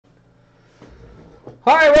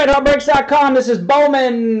Hi, RedHotBreaks.com. This is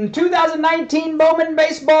Bowman, 2019 Bowman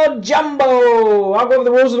Baseball Jumbo. I'll go over the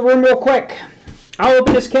rules of the room real quick. I'll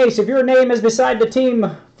open this case. If your name is beside the team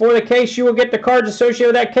for the case, you will get the cards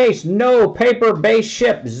associated with that case. No paper base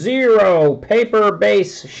ship. 0 paper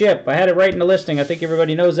base ship. I had it right in the listing. I think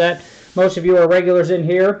everybody knows that. Most of you are regulars in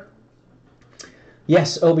here.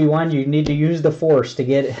 Yes, Obi-Wan, you need to use the Force to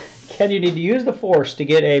get... Ken, you need to use the Force to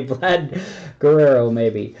get a Vlad Guerrero,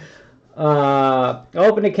 maybe.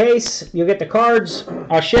 Open the case, you'll get the cards.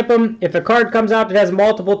 I'll ship them. If a card comes out that has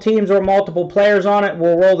multiple teams or multiple players on it,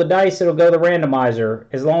 we'll roll the dice. It'll go to the randomizer.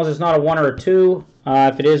 As long as it's not a 1 or a 2.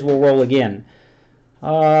 If it is, we'll roll again.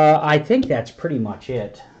 I think that's pretty much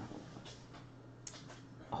it.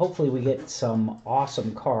 Hopefully we get some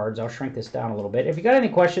awesome cards. I'll shrink this down a little bit. If you got any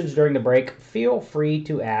questions during the break, feel free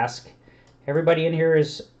to ask. Everybody in here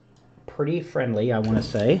is pretty friendly, I want to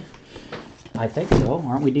say. I think so.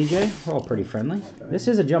 Aren't we, DJ? We're all pretty friendly. This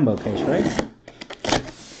is a jumbo case, right?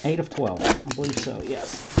 8 of 12. I believe so,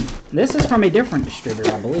 yes. This is from a different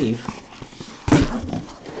distributor, I believe.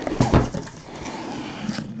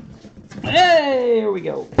 Hey, here we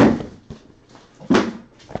go.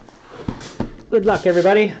 Good luck,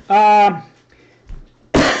 everybody.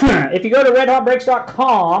 If you go to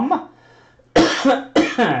redhotbreaks.com,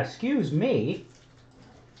 excuse me,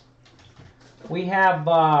 we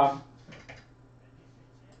have...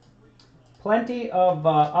 plenty of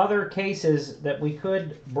other cases that we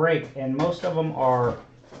could break, and most of them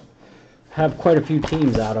have quite a few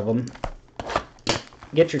teams out of them.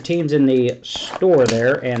 Get your teams in the store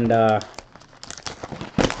there, and I've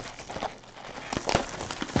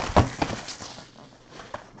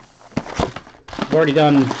already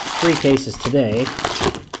done 3 cases today.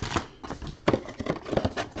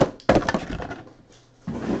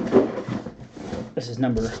 This is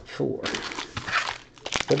number 4.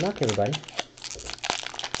 Good luck, everybody.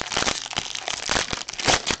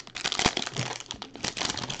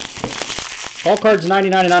 All cards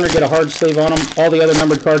 99 and under get a hard sleeve on them. All the other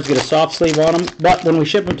numbered cards get a soft sleeve on them. But when we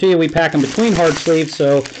ship them to you, we pack them between hard sleeves,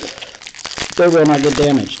 so they will not get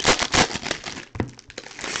damaged.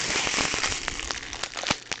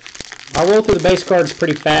 I'll roll through the base cards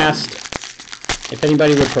pretty fast. If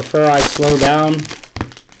anybody would prefer I slow down,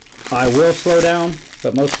 I will slow down,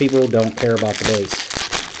 but most people don't care about the base.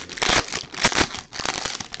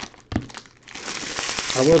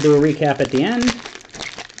 I will do a recap at the end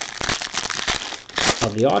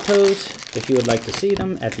of the autos, if you would like to see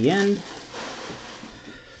them at the end,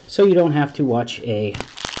 so you don't have to watch a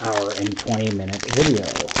hour and 20-minute video.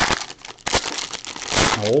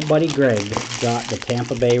 My old buddy Greg got the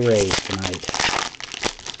Tampa Bay Rays tonight.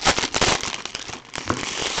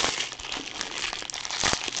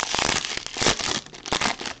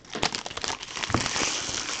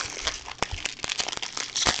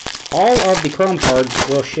 All of the chrome cards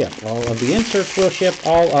will ship. All of the inserts will ship.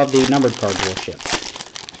 All of the numbered cards will ship.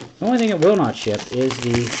 The only thing it will not ship is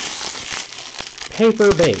the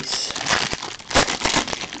paper base.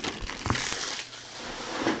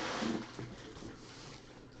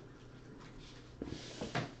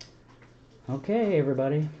 Okay,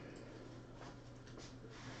 everybody.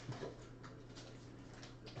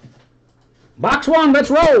 Box 1,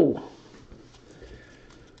 let's roll!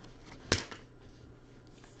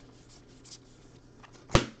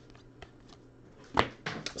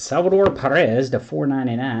 Salvador Perez to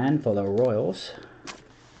 $4.99 for the Royals.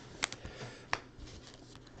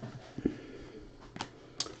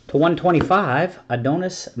 To 125,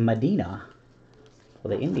 Adonis Medina for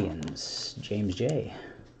the Indians. James J.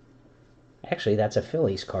 Actually, that's a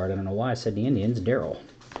Phillies card. I don't know why I said the Indians. Daryl.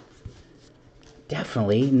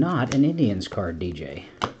 Definitely not an Indians card, DJ.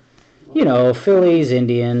 You know, Phillies,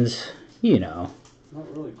 Indians, you know.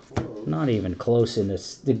 Not really close. Not even close in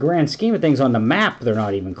this. The grand scheme of things on the map, they're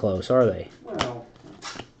not even close, are they? Well.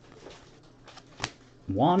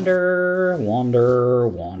 Wander, wander,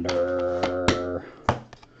 wander.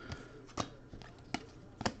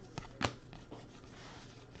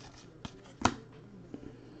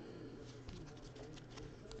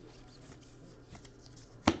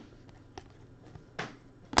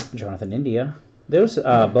 Jonathan India. Those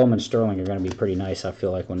Bowman Sterling are going to be pretty nice, I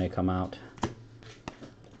feel like, when they come out.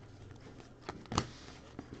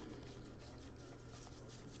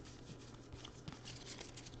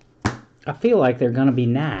 I feel like they're going to be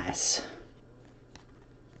nice.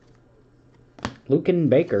 Lucan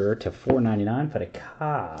Baker to $4.99 for the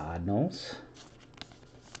Cardinals.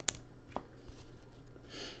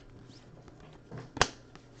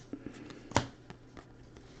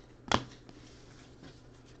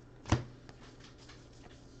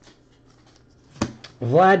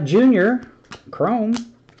 Vlad Jr. Chrome.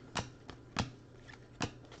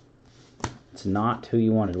 It's not who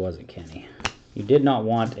you wanted, was it, Kenny? You did not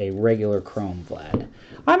want a regular Chrome, Vlad.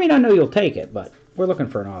 I mean, I know you'll take it, but we're looking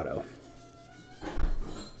for an auto.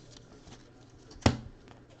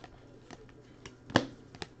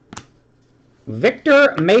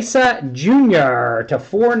 Victor Mesa Jr. to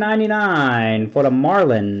 $4.99 for the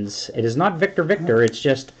Marlins. It is not Victor, it's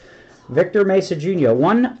just Victor Mesa Jr.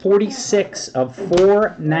 146 of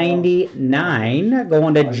 499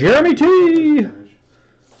 going to Jeremy T.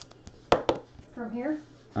 From here?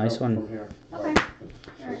 Nice one. Okay.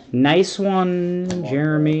 Right. Nice one,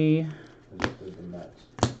 Jeremy.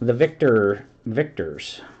 The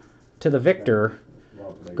Victors. To the Victor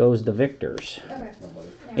goes the Victors. Okay.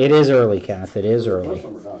 It is early, Kenneth. It is early.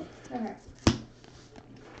 Okay.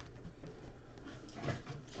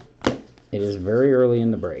 It is very early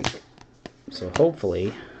in the break. So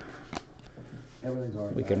hopefully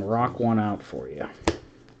we can rock one out for you.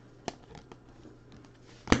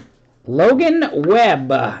 Logan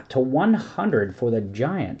Webb to 100 for the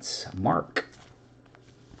Giants. Mark.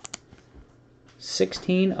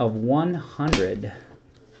 16 of 100.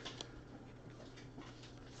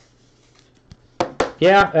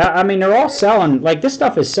 Yeah, I mean, they're all selling. Like, this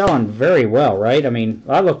stuff is selling very well, right? I mean,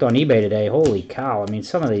 I looked on eBay today. Holy cow. I mean,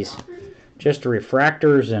 some of these just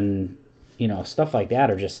refractors and, you know, stuff like that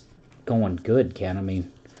are just going good, Ken. I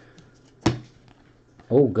mean,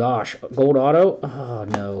 oh, gosh. Gold auto? Oh,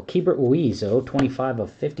 no. Keibert Ruiz, though. 25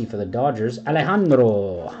 of 50 for the Dodgers.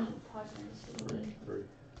 Alejandro.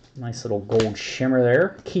 Nice little gold shimmer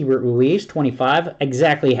there. Keibert Ruiz, 25.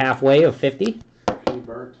 Exactly halfway of 50.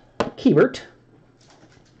 Keibert.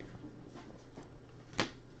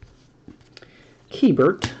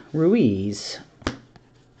 Keibert Ruiz.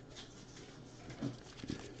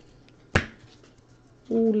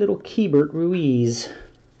 Oh, little Keibert Ruiz.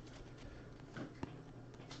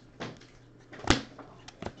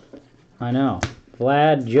 I know.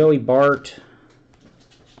 Vlad, Joey Bart,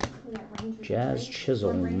 Jazz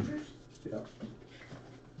Chisholm.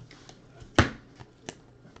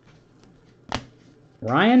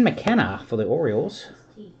 Ryan McKenna for the Orioles.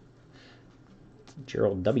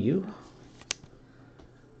 Gerald W.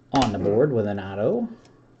 on the board with an auto.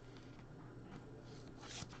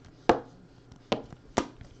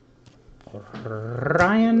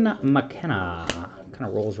 Ryan McKenna. Kind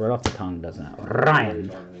of rolls right off the tongue, doesn't it?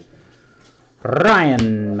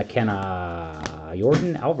 Ryan McKenna.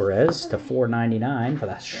 Jordan Alvarez to $4.99 for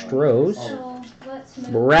the Stros.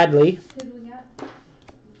 Bradley. Who do we got?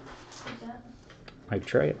 Mike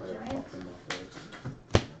Trout.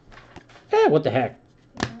 Eh, what the heck?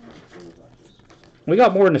 We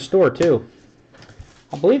got more in the store, too.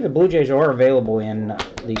 I believe the Blue Jays are available in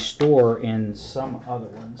the store in some other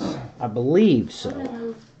ones. I believe so. I'm going to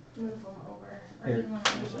move them over. Or do you want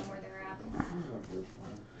to leave them where they're at?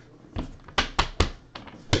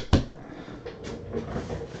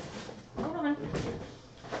 Hold on.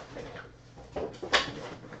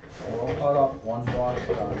 All caught up. One box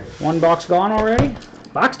gone. One box gone already?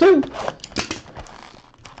 Box two.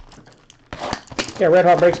 Yeah,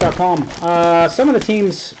 redhotbreaks.com. Some of the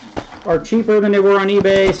teams are cheaper than they were on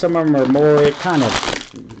eBay. Some of them are more. It kind of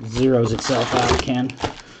zeroes itself out, Ken.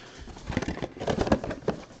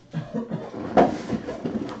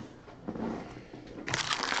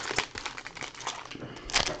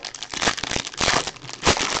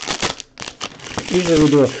 Usually we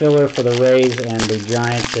do a filler for the Rays and the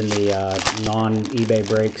Giants in the non-eBay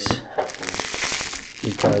breaks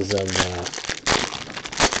because of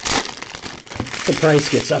the price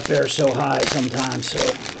gets up there so high sometimes, so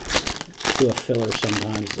do a filler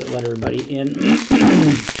sometimes to let everybody in.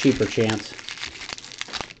 Cheaper chance.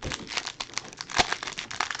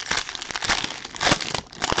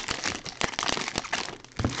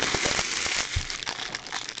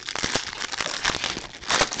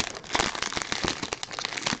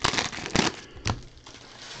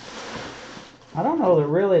 I don't know that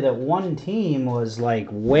really that one team was like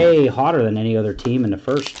way hotter than any other team in the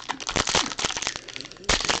first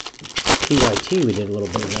TYT we did a little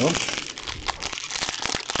bit ago.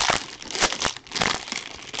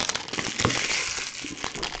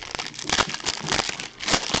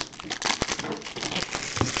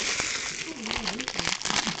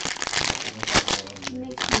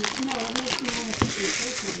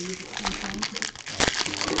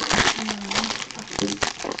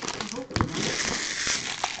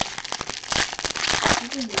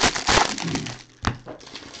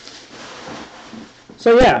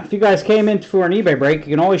 So yeah, if you guys came in for an eBay break,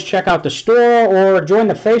 you can always check out the store or join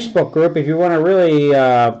the Facebook group if you want to really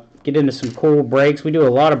get into some cool breaks. We do a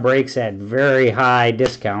lot of breaks at very high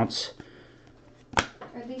discounts.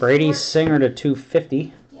 Brady Singer to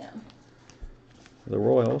 250. Yeah. For the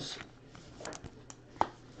Royals.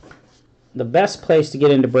 The best place to get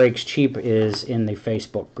into breaks cheap is in the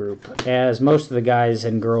Facebook group, as most of the guys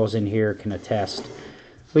and girls in here can attest.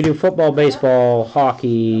 We do football, baseball,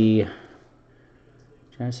 hockey,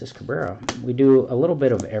 Genesis Cabrera. We do a little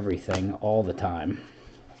bit of everything all the time.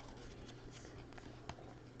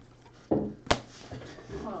 Hold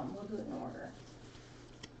on, we'll do it in order.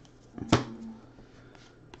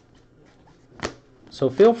 So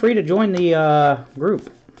feel free to join the group.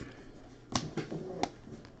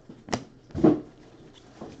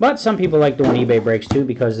 But some people like doing eBay breaks too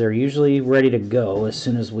because they're usually ready to go as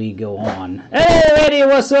soon as we go on. Hey, Eddie,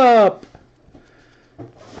 what's up?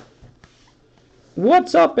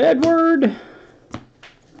 What's up, Edward?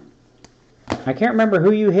 I can't remember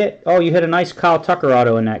who you hit. Oh, you hit a nice Kyle Tucker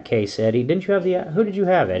auto in that case, Eddie. Didn't you have the... Who did you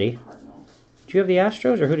have, Eddie? Did you have the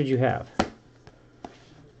Astros or who did you have?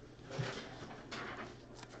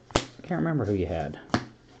 I can't remember who you had.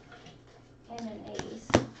 And an ace.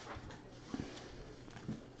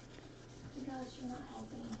 Gosh, you're not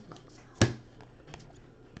helping.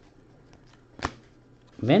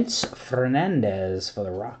 Vince Fernandez for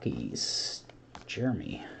the Rockies.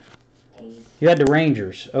 Jeremy. Ace. You had the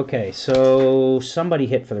Rangers. Okay, so somebody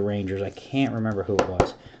hit for the Rangers. I can't remember who it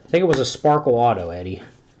was. I think it was a Sparkle Auto, Eddie.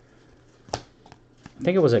 I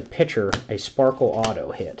think it was a pitcher, a Sparkle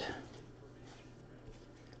Auto hit.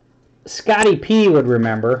 Scotty P would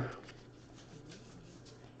remember.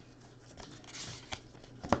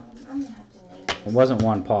 I'm gonna have to name It wasn't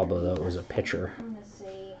Juan Pablo, though. It was a pitcher. I'm gonna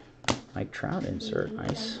say Mike Trout insert.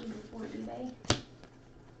 Nice. before eBay.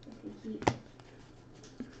 If we keep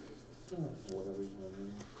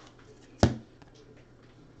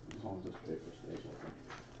As long as this paper stays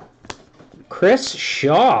open. Chris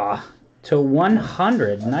Shaw to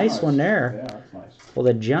 100. Nice one there. Yeah, that's nice. Well,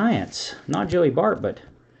 the Giants. Not Joey Bart, but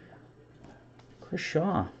Chris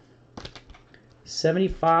Shaw.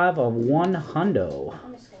 75 of 1 hundo.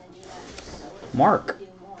 I'm just gonna do that just so we Mark. can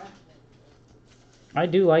do more. I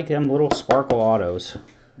do like them little Sparkle Autos.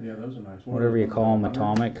 Yeah, those are nice. Whatever you call them,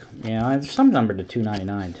 Atomic. Yeah, there's some numbered to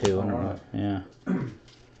 299 too. I don't know. Yeah.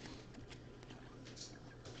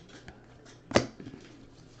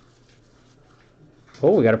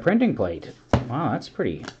 Oh, we got a printing plate. Wow, that's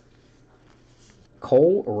pretty.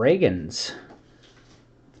 Cole Reagans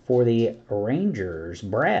for the Rangers.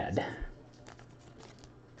 Brad.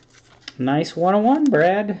 Nice 101,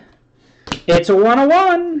 Brad. It's a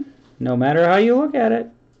 101, no matter how you look at it.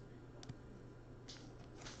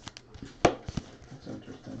 That's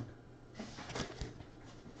interesting.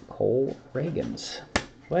 Cole Reagans.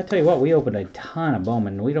 Well, I tell you what, we opened a ton of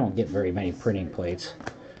Bowman. We don't get very many printing plates.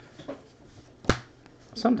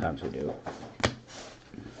 Sometimes we do.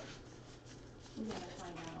 We gotta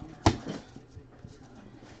find out on that one.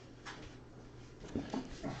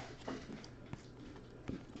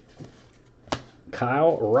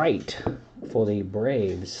 Kyle Wright for the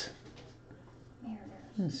Braves.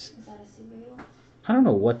 Mariners. Is that a Subaru? I don't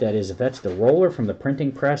know what that is. If that's the roller from the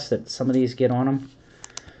printing press that some of these get on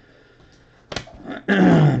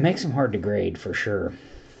them. Makes them hard to grade for sure.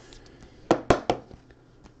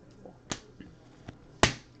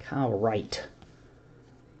 Kyle Wright.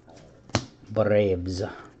 Braves.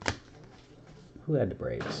 Who had the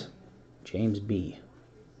Braves? James B.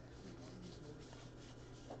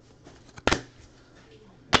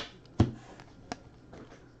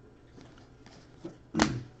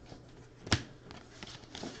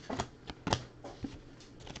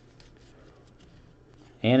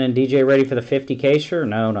 Ann and DJ ready for the 50 caser?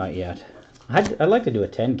 No, not yet. I'd like to do a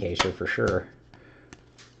 10 caser for sure.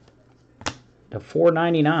 The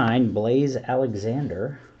 $4.99 Blaze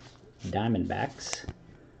Alexander Diamondbacks.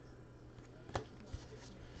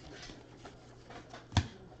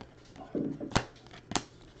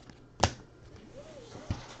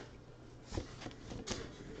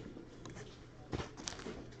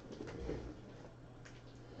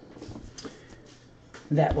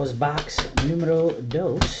 That was box numero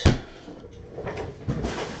dos.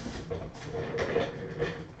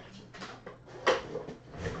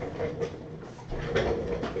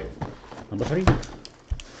 Number 3.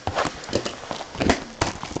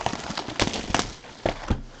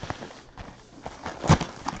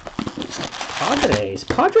 Padres.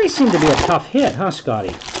 Padres seem to be a tough hit, huh,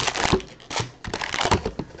 Scotty?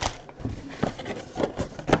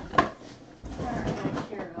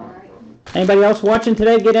 Anybody else watching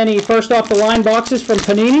today get any first off the line boxes from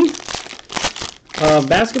Panini?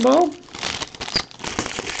 Basketball?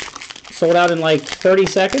 Sold out in like 30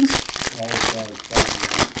 seconds.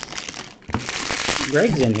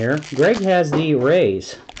 Greg's in here. Greg has the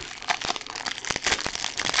Rays.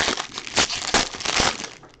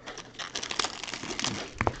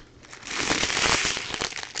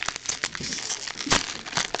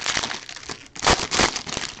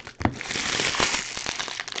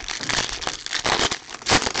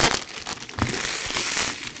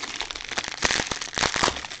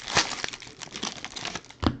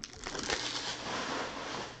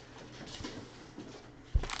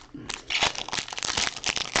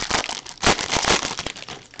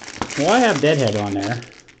 Well, I have Deadhead on there.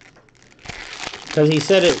 Because he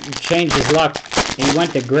said it changed his luck. He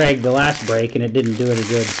went to Greg the last break and it didn't do any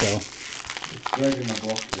good, so. It's Greg in the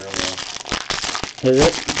book here, though. Is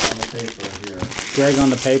it? On the paper here. Greg on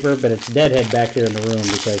the paper, but it's Deadhead back here in the room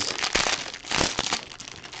because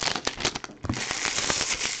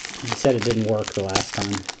he said it didn't work the last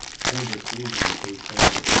time.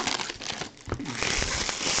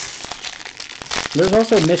 There's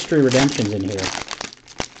also mystery redemptions in here.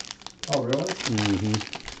 Oh, really? Mm-hmm.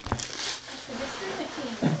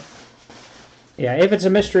 Yeah, if it's a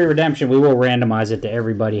mystery redemption, we will randomize it to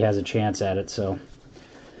everybody has a chance at it, so.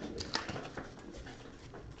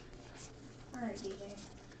 Alright,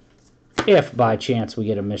 DJ. If by chance we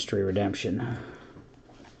get a mystery redemption.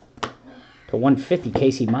 To 150,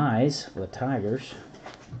 Casey Mize for the Tigers.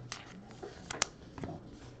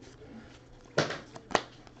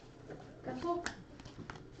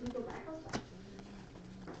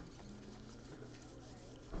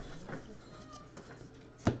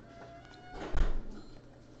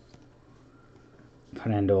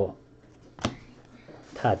 Fernando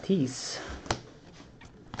Tatis.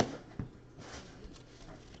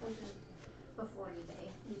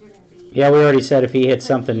 Yeah, we already said if he hits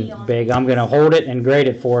something big, I'm going to hold it and grade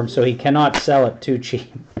it for him so he cannot sell it too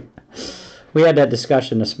cheap. We had that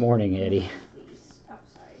discussion this morning, Eddie.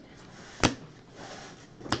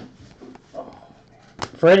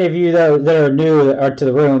 For any of you though that are new or to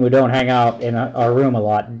the room who don't hang out in our room a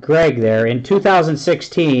lot, Greg there, in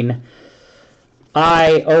 2016,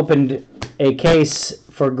 I opened a case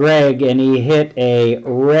for Greg and he hit a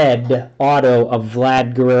red auto of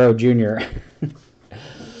Vlad Guerrero Jr.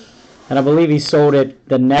 And I believe he sold it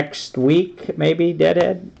the next week, maybe,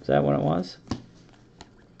 Deadhead? Is that what it was?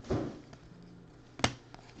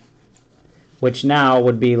 Which now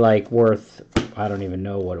would be like worth, I don't even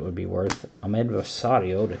know what it would be worth. Ahmed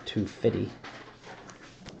Rosario to 250.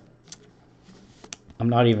 I'm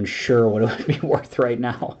not even sure what it would be worth right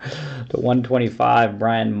now. To 125,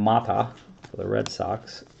 Brian Mata for the Red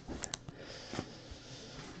Sox.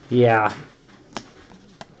 Yeah.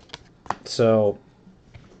 So,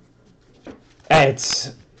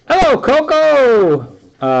 it's... Hello, Coco!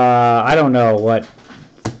 I don't know what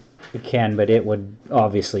it can, but it would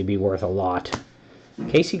obviously be worth a lot.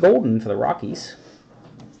 Casey Golden for the Rockies.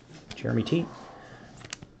 Jeremy T.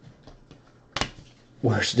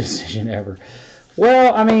 Worst decision ever.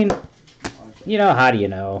 Well, I mean, you know, how do you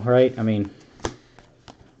know, right? I mean,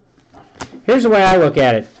 here's the way I look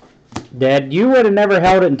at it, Dad. You would have never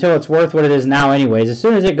held it until it's worth what it is now anyways. As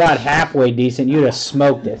soon as it got halfway decent, you'd have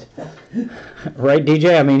smoked it. Right,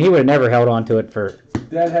 DJ? I mean, he would have never held on to it for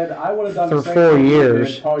Deadhead, I would have done the same 4 thing,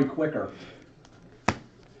 years. probably quicker.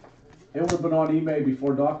 It would have been on eBay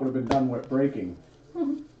before Doc would have been done with breaking.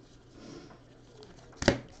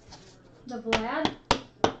 The Vlad?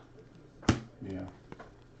 Yeah.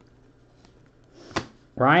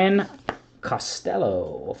 Ryan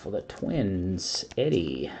Costello for the Twins.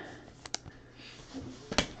 Eddie.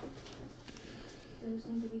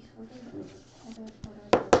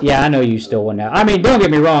 Yeah, I know you still won that. I mean, don't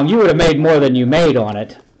get me wrong. You would have made more than you made on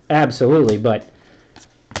it. Absolutely. But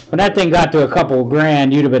when that thing got to a couple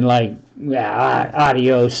grand, you'd have been like, yeah,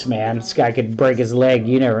 adios, man. This guy could break his leg.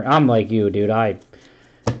 You never. I'm like you, dude. I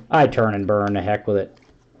turn and burn the heck with it.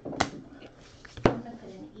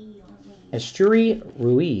 Esteury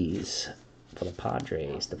Ruiz for the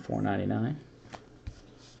Padres to 499.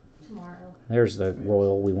 Tomorrow. There's the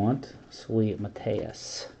Royal we want. Sweet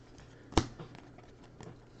Mateus.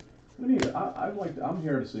 I'm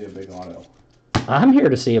here to see a big auto. I'm here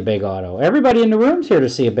to see a big auto. Everybody in the room's here to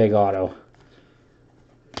see a big auto.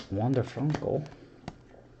 Wander Franco.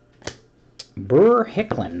 Burr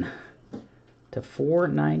Hicklin to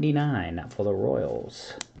 499 for the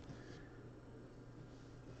Royals.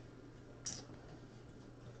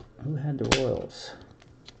 Who had the Royals?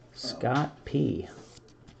 Scott P.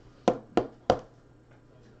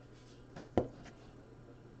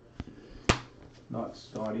 Not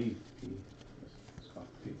Scotty P. Scott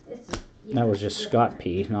P. That was just Scott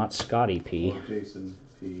P, not Scotty P. Or Jason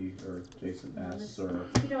P. or Jason S. or...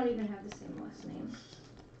 You don't even have the same last name.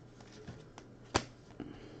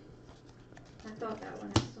 I thought that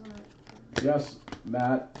when I saw it. Yes,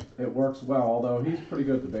 Matt, it works well, although he's pretty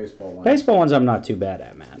good at the baseball one. Baseball ones I'm not too bad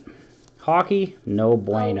at, Matt. Hockey, no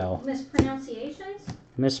bueno. Oh, mispronunciations?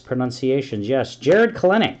 Mispronunciations, yes. Jared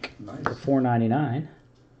Kalenic Nice. for $4.99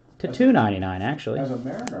 to $2.99 actually. As a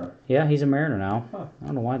Mariner. Yeah, he's a Mariner now. Huh. I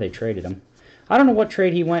don't know why they traded him. I don't know what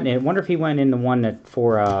trade he went in. I wonder if he went in the one that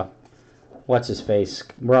for what's his face,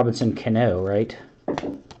 Robinson Cano, right?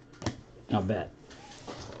 I'll bet.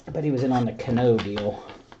 I bet he was in on the Cano deal.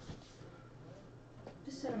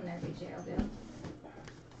 Put them there, BJ. I'll do.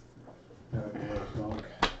 Gotta blow smoke.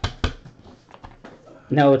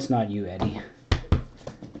 No, it's not you, Eddie.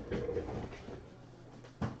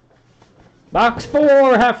 Box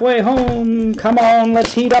 4, halfway home. Come on,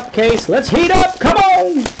 let's heat up, Case. Let's heat up. Come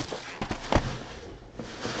on.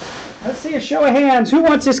 Let's see a show of hands. Who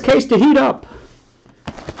wants this case to heat up?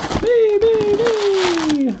 Me.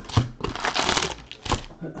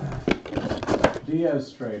 Diaz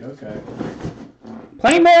straight, okay.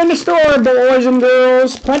 Plenty more in the store, boys and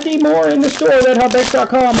girls. Plenty more in the store at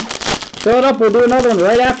hubx.com. Fill it up. We'll do another one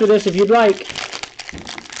right after this if you'd like.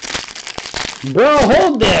 Bro,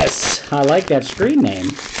 hold this. I like that screen name.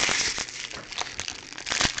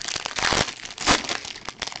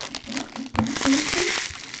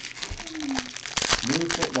 New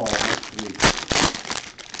football next week.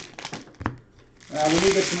 We need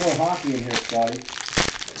to get some more hockey in here, Scotty.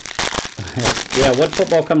 Yeah, what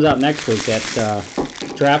football comes out next week? That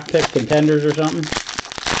draft pick contenders or something?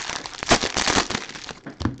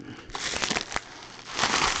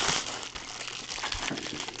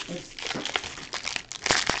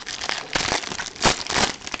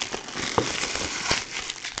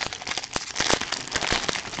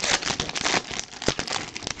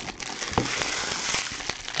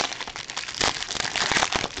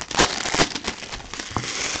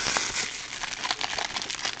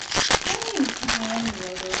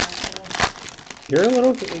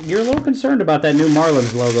 You're a little concerned about that new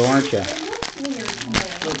Marlins logo, aren't you? It looks weird to me.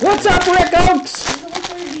 What's up, Rick Oaks? Does it look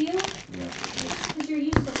weird to you? Because you're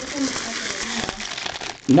used to looking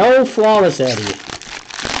at it, No flawless, Eddie.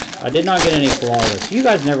 I did not get any flawless. You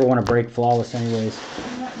guys never want to break flawless anyways.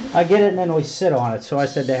 I get it and then we sit on it, so I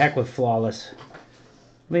said the heck with flawless.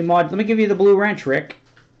 Let me give you the blue wrench, Rick.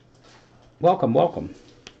 Welcome, welcome.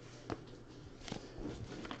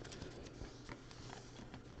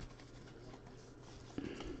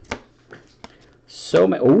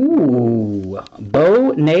 Ooh,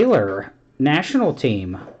 Bo Naylor, national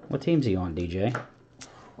team. What team's he on, DJ?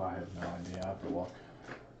 I have no idea. I have to look.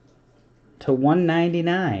 To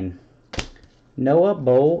 199. Noah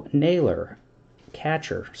Bo Naylor,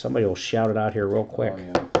 catcher. Somebody will shout it out here real quick. Oh,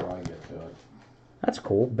 yeah, before I get to it. That's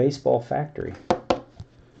cool. Baseball Factory.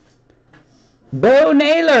 Bo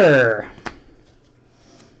Naylor.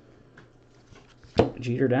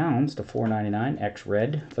 Jeter Downs to 499.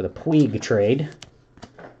 X-Red for the Puig trade.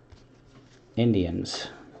 Indians.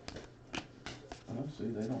 Oh, see,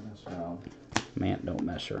 they don't mess around. Man, don't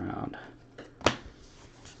mess around.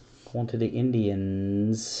 Going to the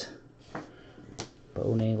Indians.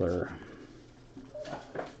 Bo Naylor.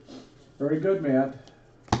 Very good, Matt.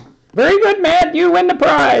 Very good, Matt. You win the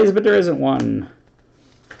prize, but there isn't one.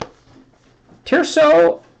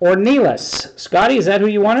 Tirso or Neelis? Scotty, is that who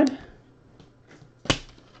you wanted?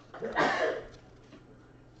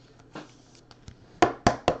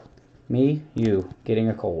 Me, you, getting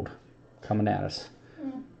a cold. Coming at us.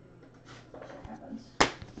 happens.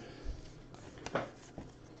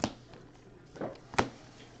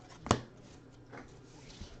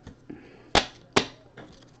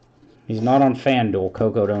 He's not on FanDuel.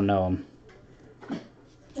 Coco don't know him.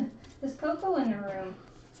 Is Coco in the room?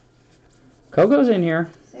 Coco's in here.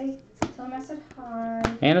 Say, tell him I said hi.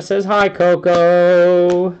 Anna says hi,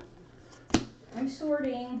 Coco. I'm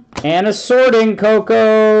sorting. Anna's sorting,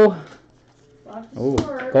 Coco. Oh,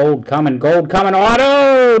 gold coming,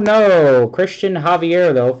 auto! No! Christian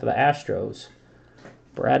Javier, though, for the Astros.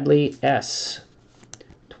 Bradley S.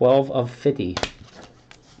 12 of 50.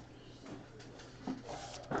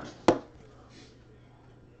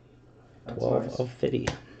 That's 12 nice. of 50.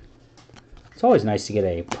 It's always nice to get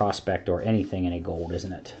a prospect or anything in a gold,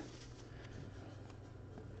 isn't it?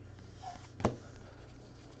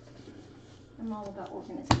 I'm all about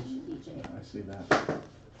organization, DJ. I see that.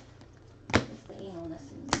 It's the analness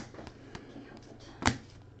and can't help it.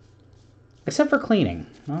 Except for cleaning.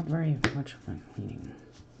 Not very much cleaning.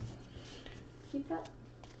 Keep that.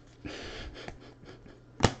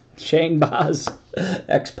 Shane Baz,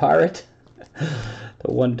 ex-Pirate.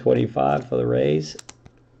 The 125 for the Rays. It's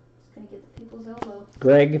gonna get the people's elbow.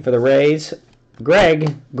 Greg for the Rays.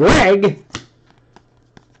 Greg,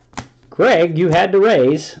 you had the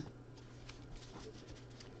Rays.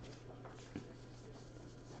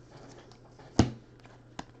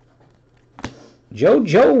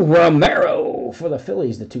 Jojo Romero for the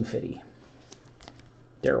Phillies, the 250.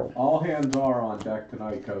 Daryl. All hands are on deck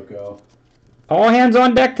tonight, Coco. All hands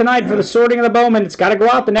on deck tonight for the sorting of the Bowman. It's got to go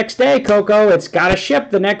out the next day, Coco. It's got to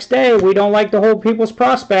ship the next day. We don't like to hold people's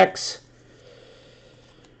prospects.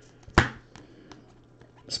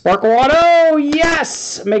 Sparkle Auto,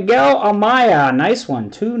 yes! Miguel Amaya, nice one.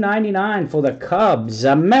 $2.99 for the Cubs.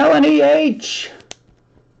 Melanie H.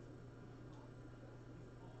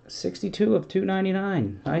 62 of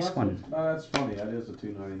 $2.99. Nice one. That's funny. That is a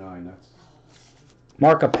 $2.99. That's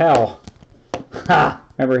Mark Appel. Ha!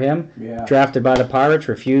 Remember him? Yeah. Drafted by the Pirates,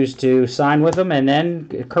 refused to sign with them, and then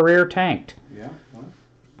career tanked. Yeah. What?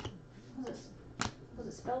 Was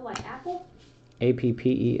it spelled like apple?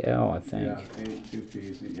 Appel, I think. Yeah. 2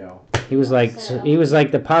 P's. Yeah. He was like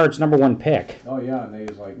the Pirates' #1 pick. Oh yeah, and they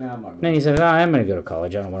was like, nah, I'm not going. Then he said, I'm going to go to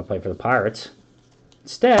college. I don't want to play for the Pirates.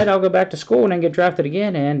 Instead, I'll go back to school and then get drafted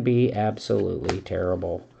again and be absolutely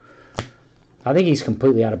terrible. I think he's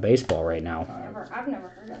completely out of baseball right now. I've never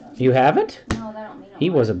heard of him. You haven't? No, that don't mean He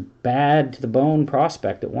was a bad to the bone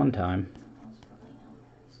prospect at one time.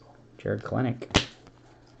 Jared Klinick.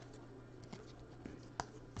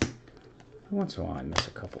 Once in a while I miss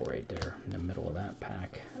a couple right there in the middle of that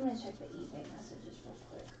pack. I'm going to check the eBay messages real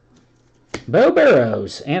quick. Bo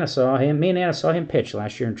Barrows. Me and Anna saw him pitch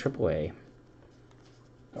last year in AAA.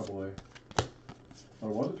 AA. Or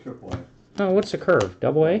was it AAA? Oh, what's the curve?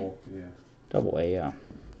 AA? Yeah. AA, yeah.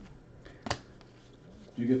 Did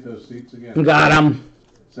you get those seats again? Got him.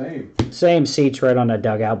 Same seats right on the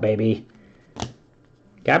dugout, baby.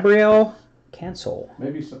 Gabrielle Cancel.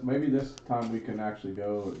 Maybe this time we can actually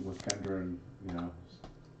go with Kendra and,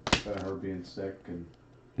 instead of her being sick and.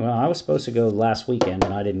 Well, I was supposed to go last weekend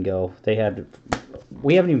and I didn't go.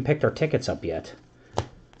 We haven't even picked our tickets up yet.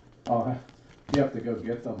 Oh, you have to go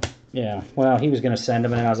get them. Yeah, well, he was going to send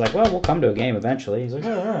them, and I was like, well, we'll come to a game eventually. He's like,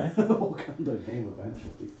 oh, all right. We'll come to a game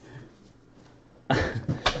eventually.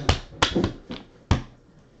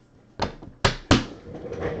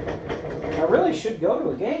 I really should go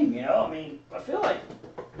to a game, I mean, I feel like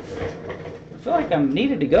I'm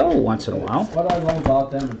needed to go once in a while. What I love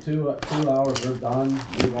about them, in 2 hours they're done,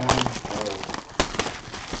 move on.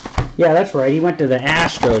 Yeah, that's right. He went to the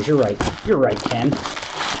Astros. You're right, Ken.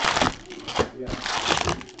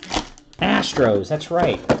 Astros, that's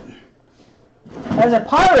right. As a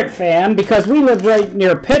Pirate fan, because we live right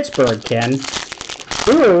near Pittsburgh, Ken,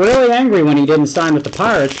 we were really angry when he didn't sign with the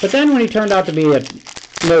Pirates, but then when he turned out to be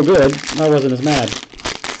no good, I wasn't as mad.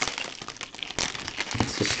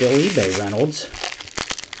 This is still eBay Reynolds.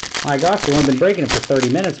 My gosh, we've only been breaking it for 30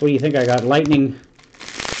 minutes. What do you think? I got lightning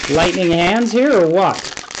hands here, or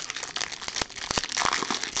what?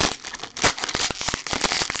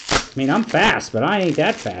 I mean, I'm fast, but I ain't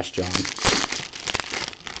that fast, John.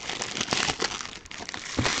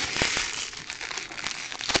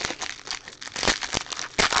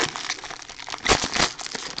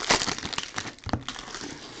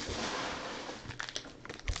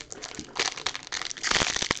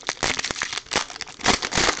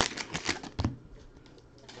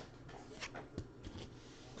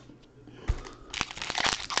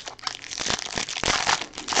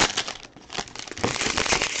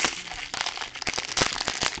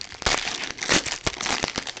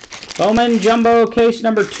 Bowman Jumbo case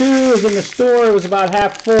number 2 is in the store. It was about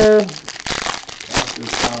half full. Is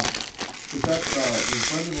that your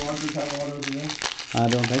friend in Rogers have one of those? I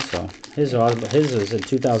don't think so. His is in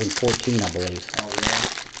 2014, I believe. Oh, yeah.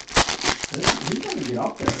 He's going to get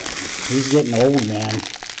up there. He's getting old, man.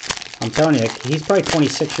 I'm telling you, he's probably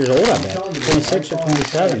 26 years old, I bet. 26 or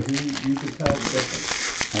 27. You can tell the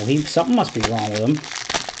difference. Well, something must be wrong with him.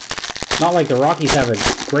 Not like the Rockies have a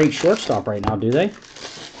great shortstop right now, do they?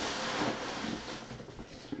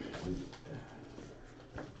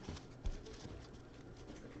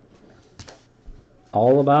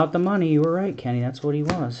 All about the money. You were right, Kenny. That's what he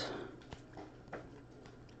was.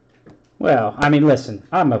 Well, I mean, listen,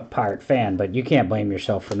 I'm a Pirate fan, but you can't blame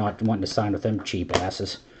yourself for not wanting to sign with them cheap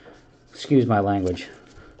asses. Excuse my language.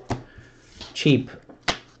 Cheap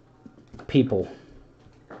people.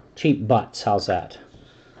 Cheap butts. How's that?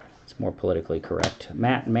 It's more politically correct.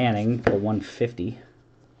 Matt Manning for 150.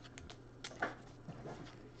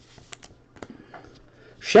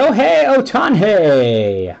 Shohei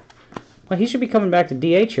Ohtani. Well, he should be coming back to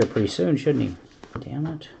DH here pretty soon, shouldn't he? Damn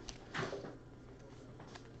it.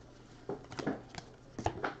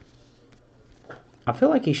 I feel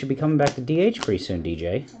like he should be coming back to DH pretty soon,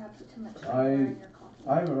 DJ. I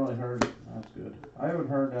haven't really heard. That's good. I haven't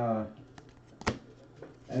heard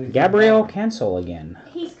anything. Gabrielle Cancel again.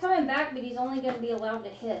 He's coming back, but he's only going to be allowed to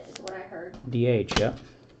hit, is what I heard. DH, yep.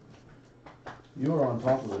 You were on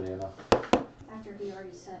top of it, Anna. After he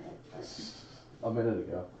already said it. A minute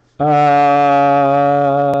ago.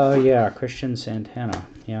 Yeah, Christian Santana,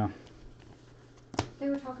 yeah. They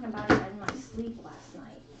were talking about it in my sleep last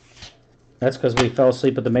night. That's because we fell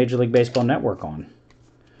asleep with the Major League Baseball Network on.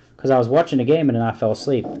 because I was watching the game and then I fell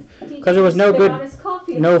asleep because there was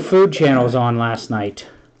no food channels on last night.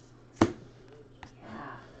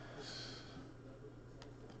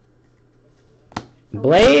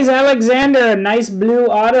 Blaze Alexander, a nice blue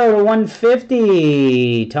auto to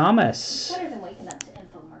 150. Thomas. Better than waking up to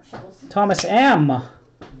infomercials. Thomas M.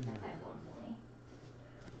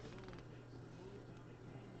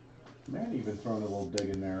 Man, even throwing a little dig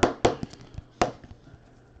in there.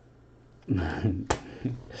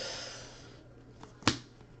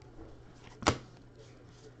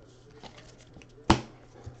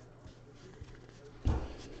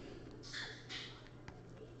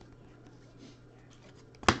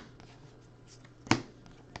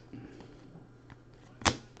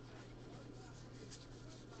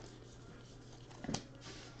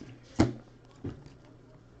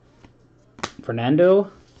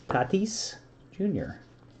 Fernando Tatis Jr.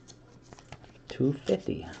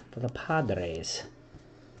 250 for the Padres.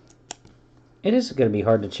 It is going to be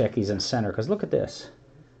hard to check these in center because look at this.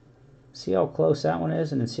 See how close that one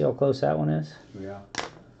is and then see how close that one is? Yeah.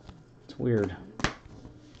 It's weird.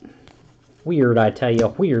 Weird, I tell you.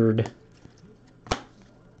 Weird.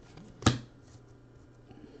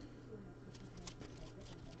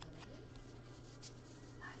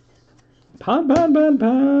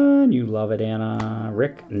 Pun. You love it, Anna.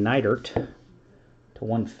 Rick Neidert to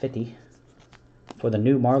 150 for the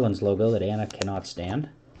new Marlins logo that Anna cannot stand.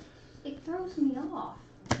 It throws me off.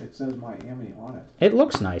 It says Miami on it. It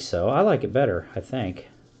looks nice, though. I like it better, I think.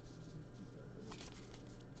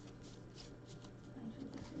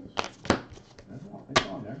 It's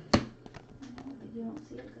on there. I know, but you don't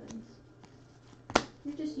see it good.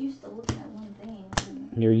 You're just used to looking at one thing.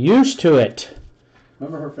 You're used to it.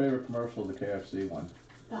 Remember her favorite commercial, the KFC one?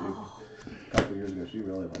 Oh. A couple years ago, she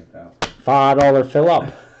really liked that. $5 fill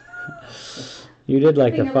up. You did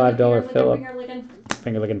like the $5 fill up.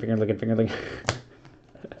 Finger licking. Finger licking.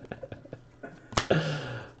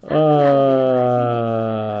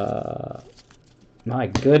 My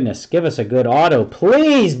goodness, give us a good auto,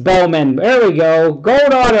 please, Bowman. There we go.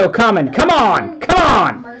 Gold auto coming. Come on.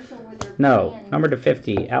 No, number to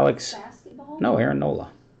 50, Alex. No, Aaron Nola.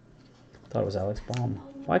 Thought it was Alex Baum.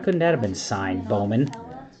 Why couldn't that have been signed, Bowman?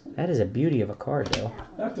 That is a beauty of a card, though.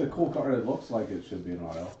 That's a cool card. It looks like it should be an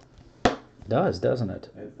auto. Does, doesn't it?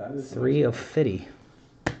 That is 3 of 50.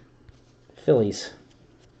 Phillies.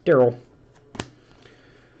 Daryl.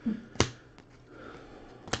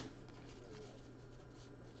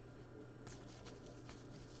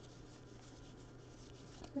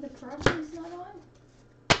 The Pirates not on?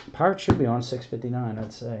 Pirates should be on 659,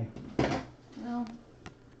 I'd say. No.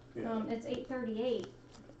 It's 8:38.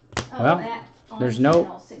 Well, there's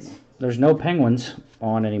no Penguins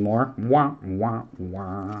on anymore. Wah, wah,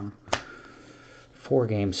 wah.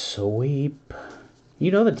 4-game sweep.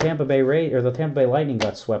 You know the Tampa Bay Lightning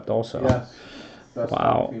got swept also. Yes. Best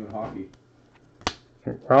Wow. team in hockey.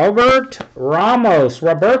 Roberto Ramos.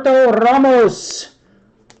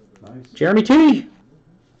 Nice. Jeremy T.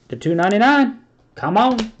 to 299. Come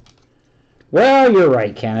on. Well, you're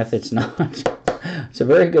right, Kenneth. It's not. It's a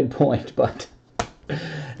very good point, but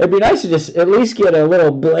it'd be nice to just at least get a little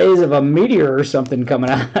blaze of a meteor or something coming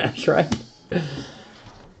at us, right?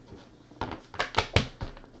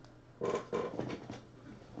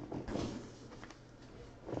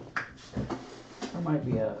 There might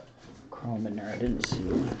be a chrome in there. I didn't see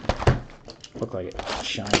it. Looked like it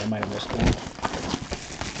shined. I might have missed one.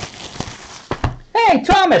 Hey,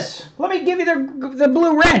 Thomas! Let me give you the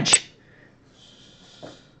blue wrench.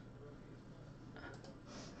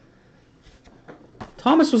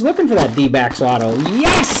 Thomas was looking for that D-backs auto.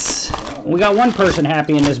 Yes! We got one person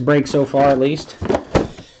happy in this break so far, at least.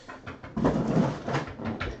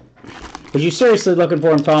 Was you seriously looking for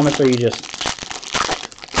him, Thomas, or are you just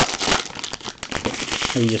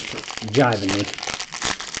jiving me?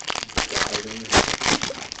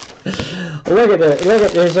 Look at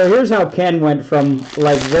this. So here's how Ken went from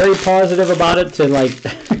like very positive about it to like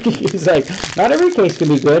he's like, not every case can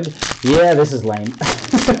be good. Yeah, this is lame.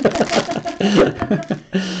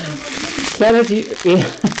 Kenneth, you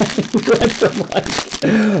went from like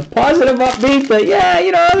positive upbeat to yeah,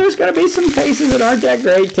 you know, there's gonna be some cases that aren't that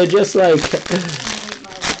great to just like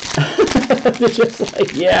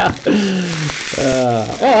yeah.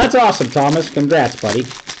 Oh, that's awesome, Thomas. Congrats, buddy.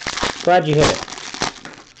 Glad you hit it.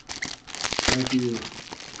 Thank you.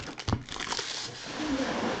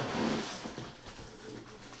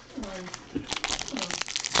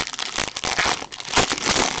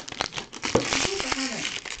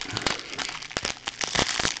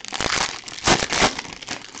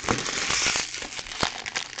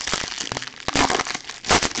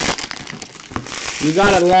 You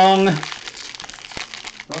got it, Long.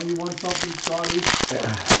 Thought you won something, Scotty.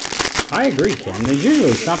 I agree, Ken. There's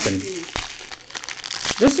usually something.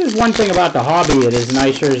 This is one thing about the hobby that is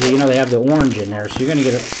nicer is that, you know, they have the orange in there, so you're going to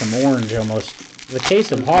get some orange almost. The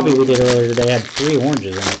case of hobby we did earlier today had 3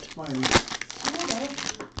 oranges in it.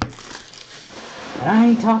 And I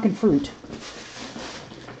ain't talking fruit.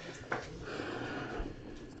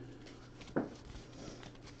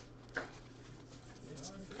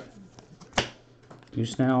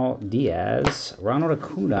 Yusnel Diaz, Ronald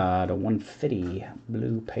Acuna to 150,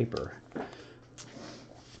 blue paper.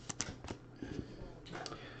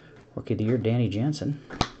 Rookie of the year, Danny Jansen.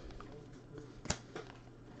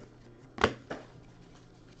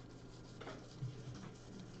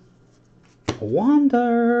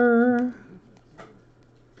 Wander.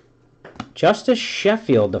 Justice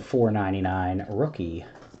Sheffield to 499, rookie.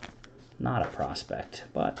 Not a prospect,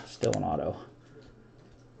 but still an auto.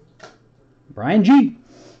 Brian G.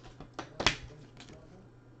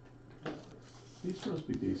 He's supposed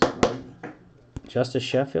to be decent, right? Justice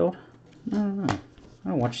Sheffield? I don't know. I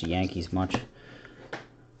don't watch the Yankees much.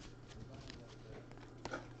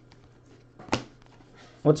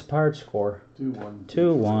 What's the Pirates score? 2-1.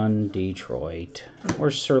 2-1 Detroit.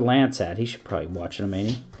 Where's Sir Lance at? He should probably be watching him, ain't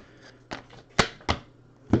he?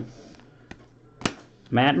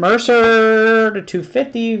 Matt Mercer to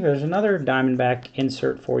 250. There's another Diamondback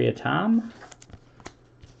insert for you, Tom.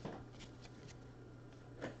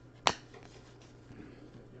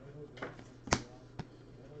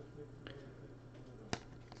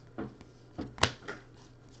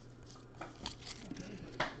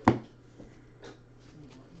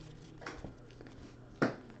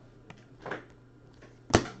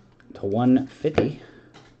 To 150.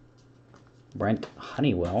 Brent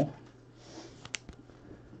Honeywell.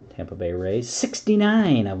 Tampa Bay Rays,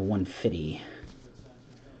 69 of 150.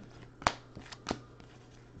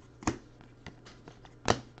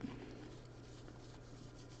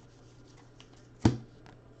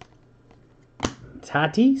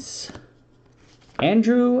 Tatis,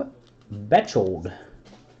 Andrew Bechtold.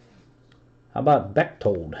 How about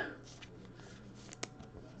Bechtold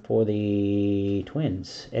for the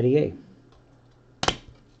Twins? Eddie A.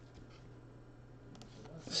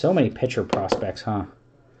 So many pitcher prospects, huh?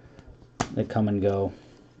 They come and go.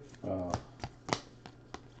 Oh,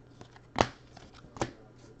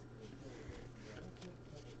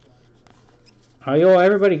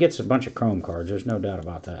 Everybody gets a bunch of Chrome cards. There's no doubt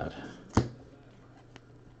about that.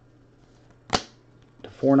 To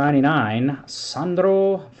 499,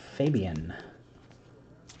 Sandro Fabian.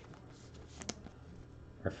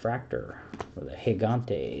 Refractor for the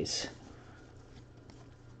Gigantes.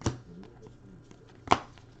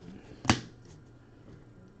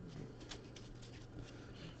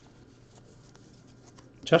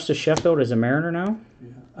 Justice Sheffield is a Mariner now.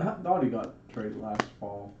 yeah. I thought he got traded last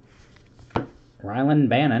fall. Rylan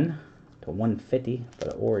Bannon to 150 for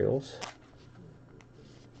the Orioles.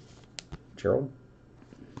 Gerald.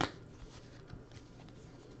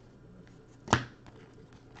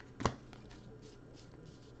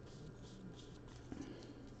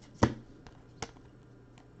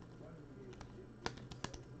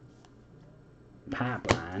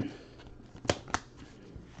 Pipeline.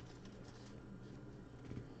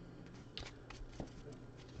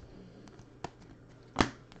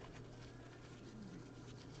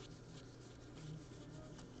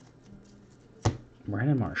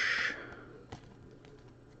 Brandon Marsh.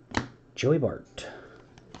 Joey Bart.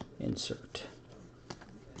 Insert.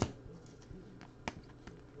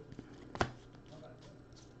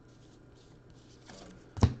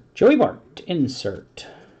 Joey Bart. Insert.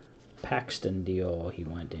 Paxton deal. He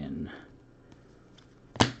went in.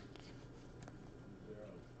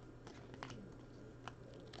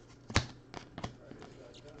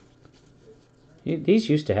 These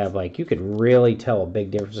used to have, like, you could really tell a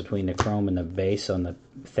big difference between the chrome and the base on the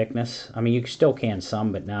thickness. I mean, you still can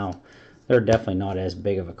some, but now they're definitely not as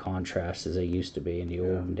big of a contrast as they used to be in the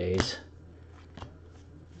olden days.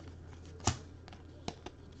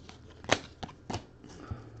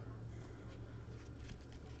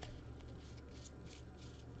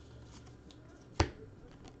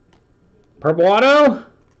 Purple auto.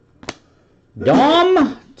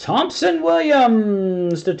 Dom Thompson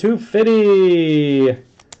Williams to 250.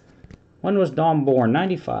 When was Dom born?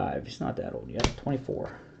 95. He's not that old yet.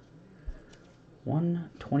 24.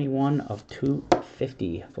 121 of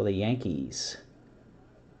 250 for the Yankees.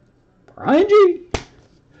 Brian G.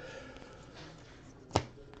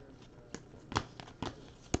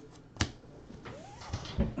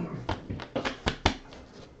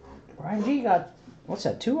 Brian G got, what's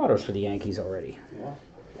that, 2 autos for the Yankees already. Yeah.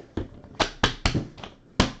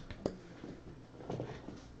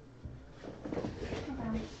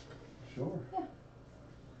 Sure. Yeah.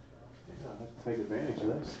 Yeah, I'll have to take advantage of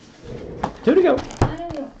this. 2 to go. I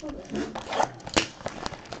know.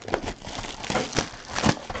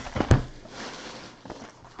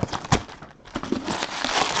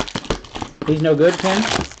 He's no good, Ken?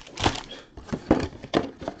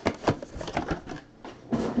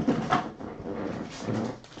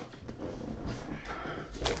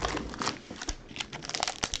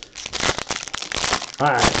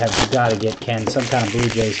 I have got to get Ken some kind of Blue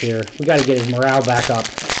Jays here. We got to get his morale back up.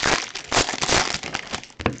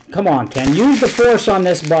 Come on, Ken. Use the force on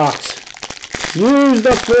this box. Use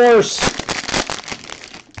the force.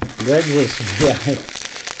 Greg is, yeah.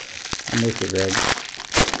 I'm with you, Greg.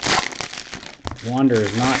 Wander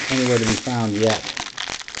is not anywhere to be found yet.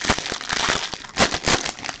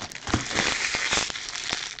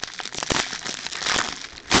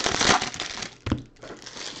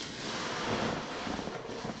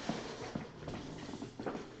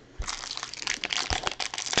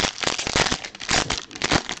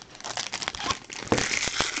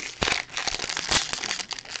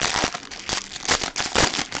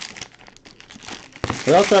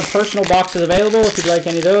 We also have personal boxes available if you'd like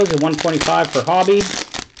any of those. At $125 for hobby,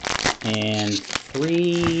 and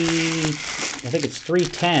I think it's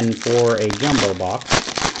 $310 for a jumbo box.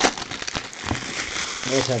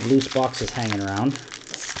 We also have loose boxes hanging around.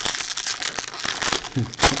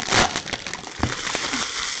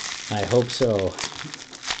 I hope so.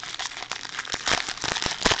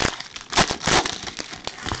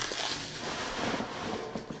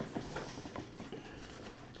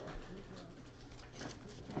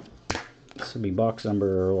 This will be box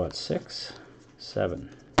number, what, 6? 7.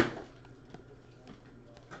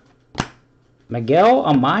 Miguel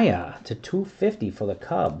Amaya to 250 for the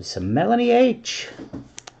Cubs. Melanie H.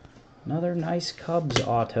 Another nice Cubs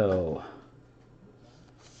auto.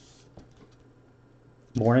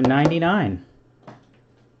 Born in 99.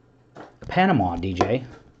 Panama, DJ.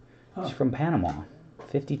 He's from Panama.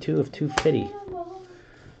 52 of 250. A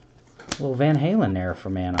little Van Halen there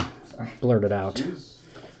from Anna. Blurted out.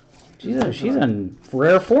 She's in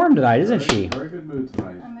rare form tonight, isn't she? Very good mood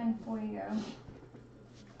tonight. I'm in Fuego.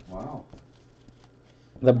 Wow.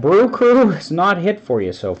 The Brew Crew is not hit for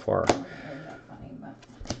you so far. They're not funny,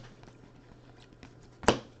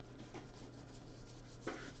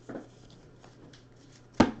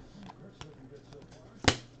 but...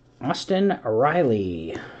 Austin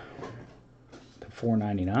Riley to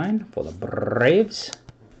 $4.99 for the Braves.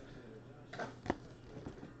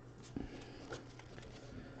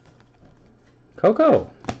 Coco,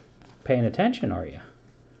 paying attention, are you?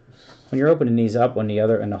 When you're opening these up in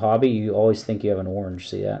the hobby, you always think you have an orange.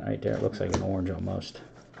 See that right there? It looks like an orange almost.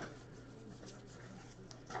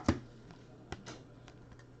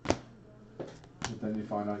 But then you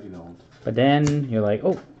find out you don't. But then you're like,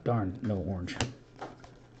 oh, darn, no orange.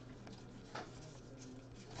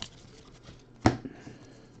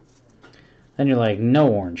 Then you're like,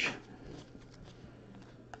 no orange.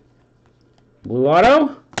 Blue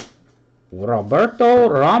auto? Roberto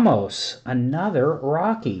Ramos. Another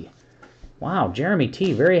Rocky. Wow, Jeremy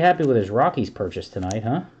T. Very happy with his Rockies purchase tonight,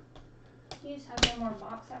 huh? Do you just have one more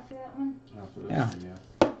box after that one? After this Yeah. one,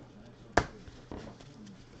 yeah. I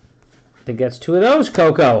think that's 2 of those,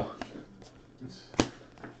 Coco.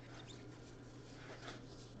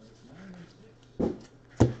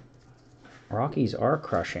 Rockies are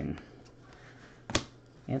crushing.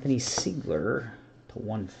 Anthony Siegler to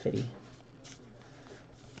 150.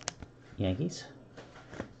 Yankees.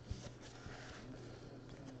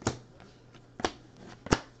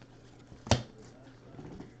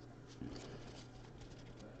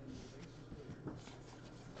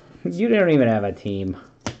 You don't even have a team.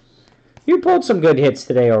 You pulled some good hits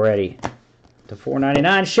today already. To $4.99,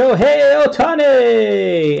 Shohei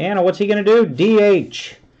Ohtani. Anna, what's he going to do?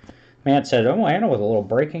 DH. Matt said, oh, Anna with a little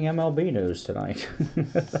breaking MLB news tonight. A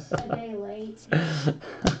day late.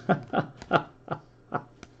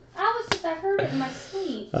 I heard it in my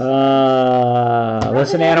sleep.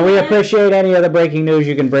 Listen, Anna, we appreciate any of the breaking news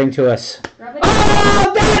you can bring to us.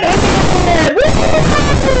 Oh, that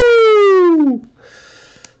hit!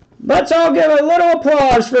 Let's all give a little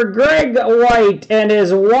applause for Greg White and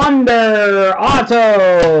his Wonder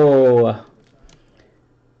Auto.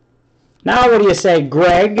 Now, what do you say,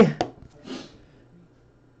 Greg?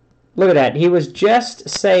 Look at that. He was just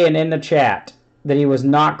saying in the chat that he was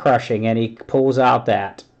not crushing, and he pulls out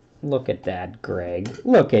that. Look at that, Greg.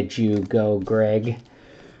 Look at you go, Greg.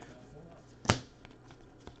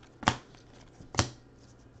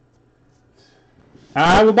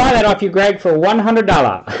 I will buy that off you, Greg, for $100.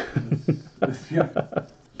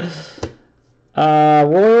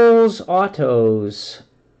 Royals Autos.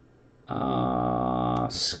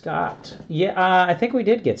 Scott. Yeah, I think we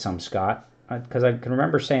did get some Scott. Because I can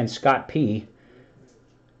remember saying Scott P.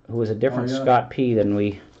 Who was a different Scott P than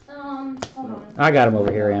we... Hold on. I got him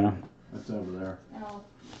over here, Anna. That's over there. Oh.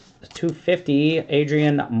 250,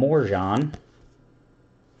 Adrian Morjan.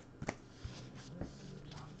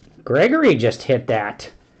 Gregory just hit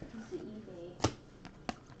that.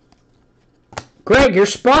 Greg, your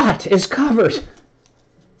spot is covered.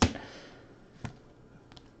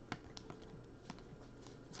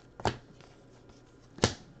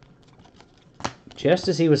 Just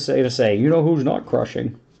as he was going to say, you know who's not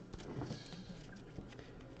crushing.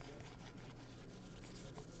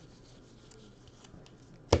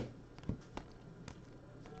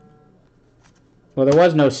 Well, there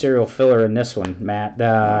was no serial filler in this one, Matt.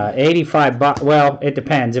 85 bucks. Well, it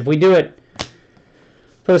depends. If we do it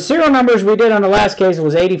for the serial numbers we did on the last case, it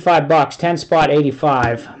was 85 bucks, 10 spot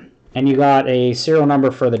 85, and you got a serial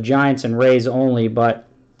number for the Giants and Rays only. But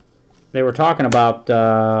they were talking about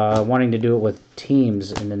wanting to do it with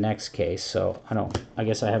teams in the next case. So I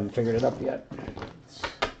guess I haven't figured it up yet.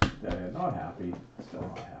 Yeah, not happy. Still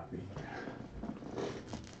not happy.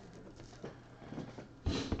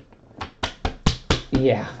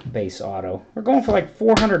 Yeah, base auto. We're going for like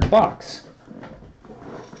 400 bucks.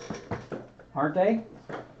 Aren't they?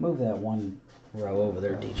 Move that one row over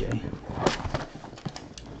there, DJ.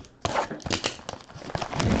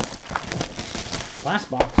 Last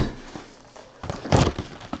box.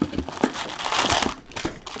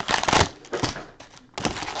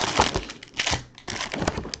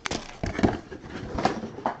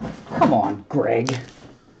 Come on, Greg.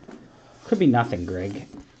 Could be nothing, Greg.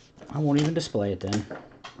 I won't even display it then.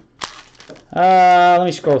 Let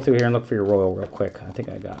me scroll through here and look for your Royal real quick. I think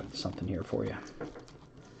I got something here for you.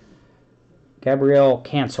 Gabrielle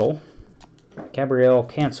Cancel.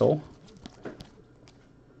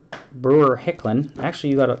 Brewer Hicklin.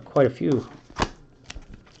 Actually, you got quite a few.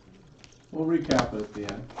 We'll recap it at the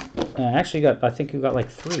end. Actually, I think you got like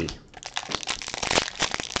 3.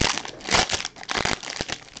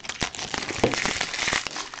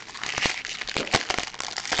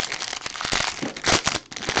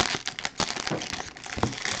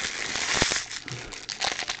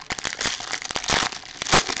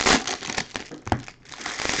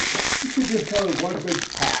 Just come in one big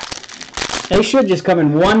pack. They should just come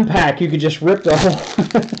in one pack. You could just rip the whole.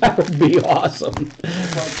 That would be awesome.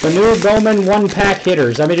 The new Bowman 1-pack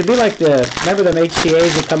hitters. I mean, it'd be like remember them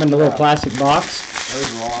HCAs that come in the little plastic box?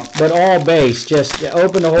 But all base. Just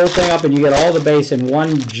open the whole thing up and you get all the base in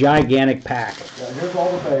one gigantic pack. Yeah, here's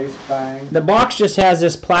all the base. Bang. The box just has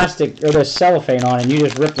this plastic or this cellophane on it, and you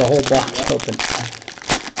just rip the whole box open.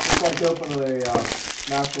 It's like opening a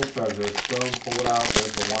national treasure. Stone, pull it out.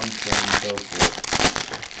 There's the one thing. Go for it.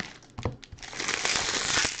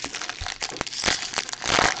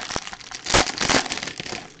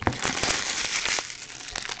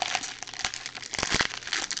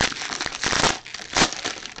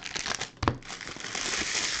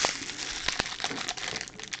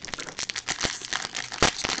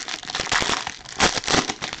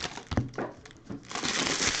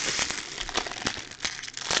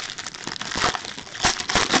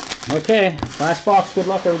 Okay, last box. Good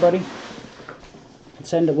luck, everybody.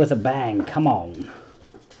 Let's end it with a bang. Come on.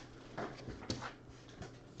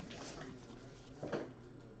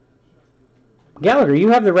 Gallagher, you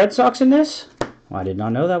have the Red Sox in this? Well, I did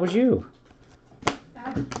not know that was you.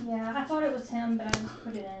 Yeah, I thought it was him, but I just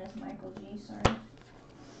put it in as Michael G. Sorry.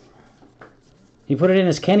 You put it in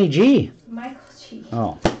as Kenny G. Michael G.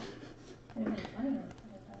 Oh.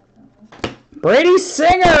 Brady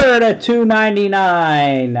Singer to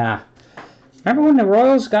 $2.99. Remember when the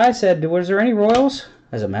Royals guy said, was there any Royals?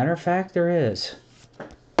 As a matter of fact, there is.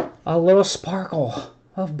 A little sparkle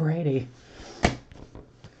of Brady. A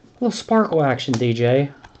little sparkle action,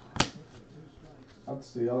 DJ.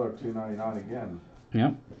 That's the other $2.99 again.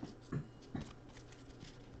 Yep.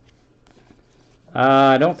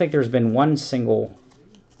 I don't think there's been one single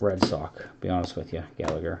Red Sox, to be honest with you,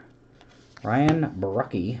 Gallagher. Ryan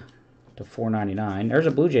Barucki to $4.99. There's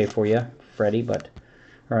a Blue Jay for you, Freddie,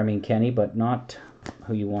 Kenny, but not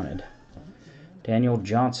who you wanted. Daniel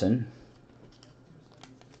Johnson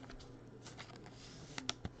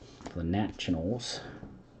for the Nationals.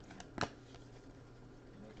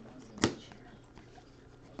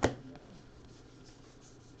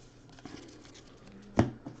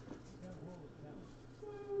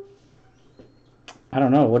 I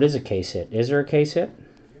don't know. What is a case hit? Is there a case hit?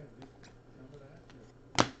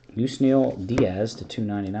 Yusniel Diaz to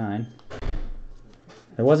 $2.99.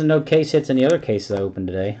 There wasn't no case hits in the other cases I opened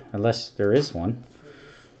today, unless there is one.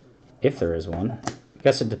 If there is one.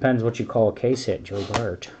 Guess it depends what you call a case hit, Joey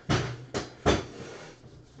Bart. Oh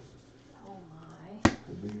my.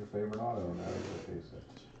 Could be your favorite auto, and that is the case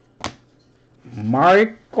hit.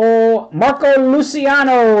 Marco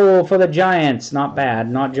Luciano for the Giants. Not bad.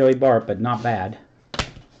 Not Joey Bart, but not bad.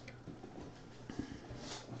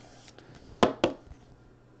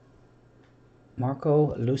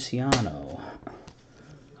 Marco Luciano.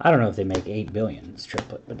 I don't know if they make 8 billion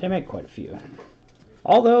triplet, but they make quite a few.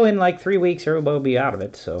 Although in like 3 weeks, everybody will be out of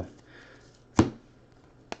it, so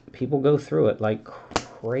people go through it like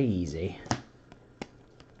crazy.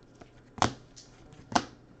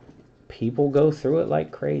 People go through it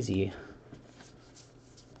like crazy.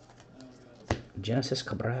 Genesis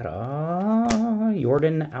Cabrera,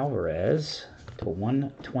 Jordan Alvarez to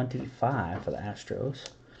 125 for the Astros.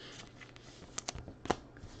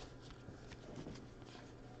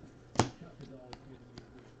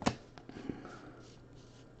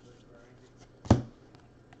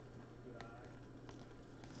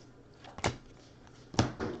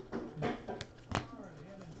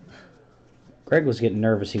 Greg was getting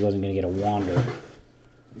nervous he wasn't going to get a Wander.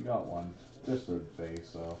 You got one. Just a base,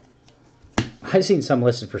 so. I seen some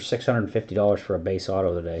listed for $650 for a base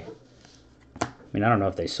auto today. I mean, I don't know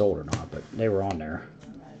if they sold or not, but they were on there.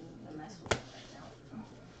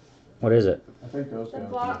 What is it? I think those The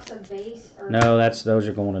go. box of base or No, those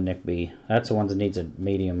are going to Nick B. That's the ones that needs a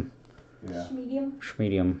medium. Yeah. medium.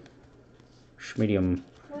 Medium.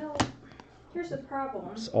 Well, here's the problem.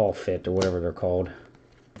 It's all fit or whatever they're called.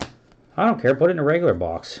 I don't care. Put it in a regular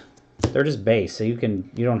box. They're just base, so you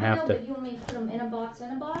don't have to. But you want me to put them in a box?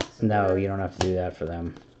 No, or? you don't have to do that for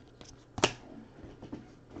them.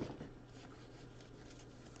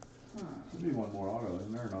 Should be one more auto,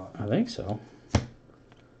 isn't there or not? I think so.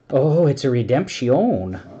 Oh, it's a redemption.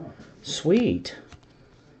 Oh. Sweet.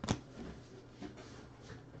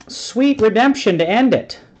 Sweet redemption to end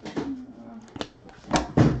it.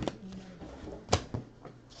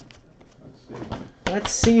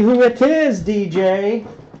 Let's see who it is, DJ.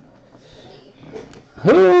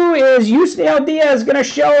 Who is Yusniel Diaz going to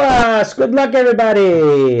show us? Good luck,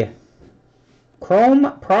 everybody.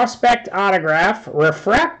 Chrome Prospect Autograph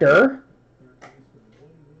Refractor.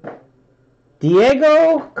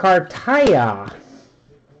 Diego Cartaya.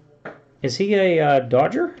 Is he a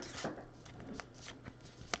Dodger?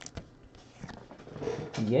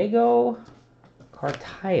 Diego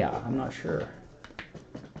Cartaya. I'm not sure.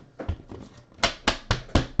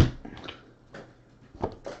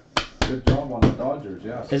 Good job on the Dodgers,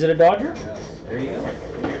 yes. Is it a Dodger? Yes. There you go.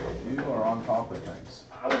 You are on top of things.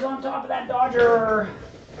 I was on top of that Dodger.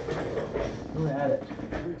 Who had it?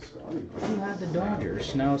 Scotty. Who had the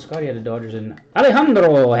Dodgers? No, Scotty had the Dodgers and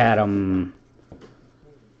Alejandro had them.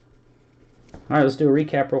 All right, let's do a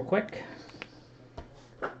recap real quick.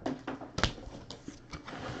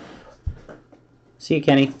 See you,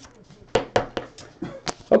 Kenny.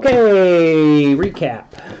 Okay, recap.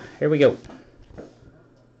 Here we go.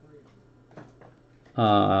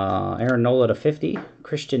 Aaron Nola to 50.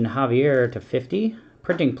 Christian Javier to 50.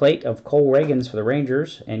 Printing plate of Cole Reagans for the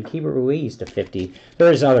Rangers and Keibert Ruiz to 50.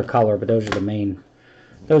 There is other color, but those are the main.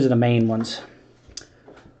 Those are the main ones.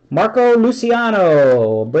 Marco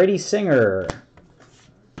Luciano, Brady Singer,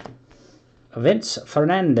 Vince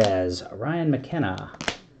Fernandez, Ryan McKenna,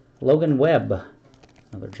 Logan Webb,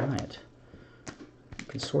 another Giant.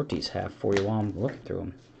 Consortes half for you while I'm looking through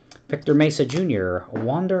them. Victor Mesa Jr.,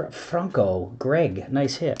 Wander Franco, Greg,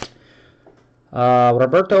 nice hit.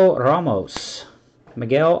 Roberto Ramos,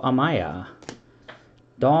 Miguel Amaya,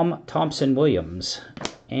 Dom Thompson-Williams,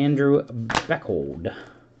 Andrew Beckhold,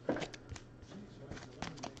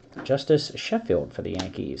 Justice Sheffield for the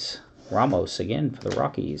Yankees, Ramos again for the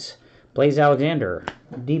Rockies, Blaze Alexander,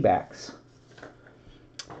 D-backs,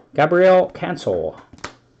 Gabriel Cancel,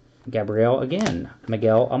 Gabriel again,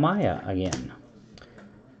 Miguel Amaya again,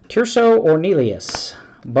 Tirso Ornelius,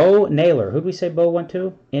 Bo Naylor. Who'd we say Bo went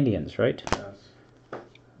to? Indians, right? Yes.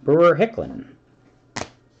 Brewer Hicklin,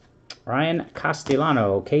 Ryan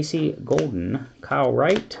Castellano, Casey Golden, Kyle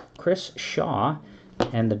Wright, Chris Shaw,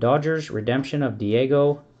 and the Dodgers redemption of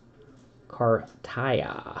Diego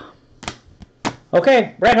Cartaya.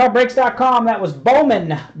 Okay, RedHotBreaks.com. That was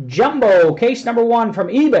Bowman Jumbo, case number 1 from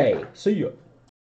eBay. See ya.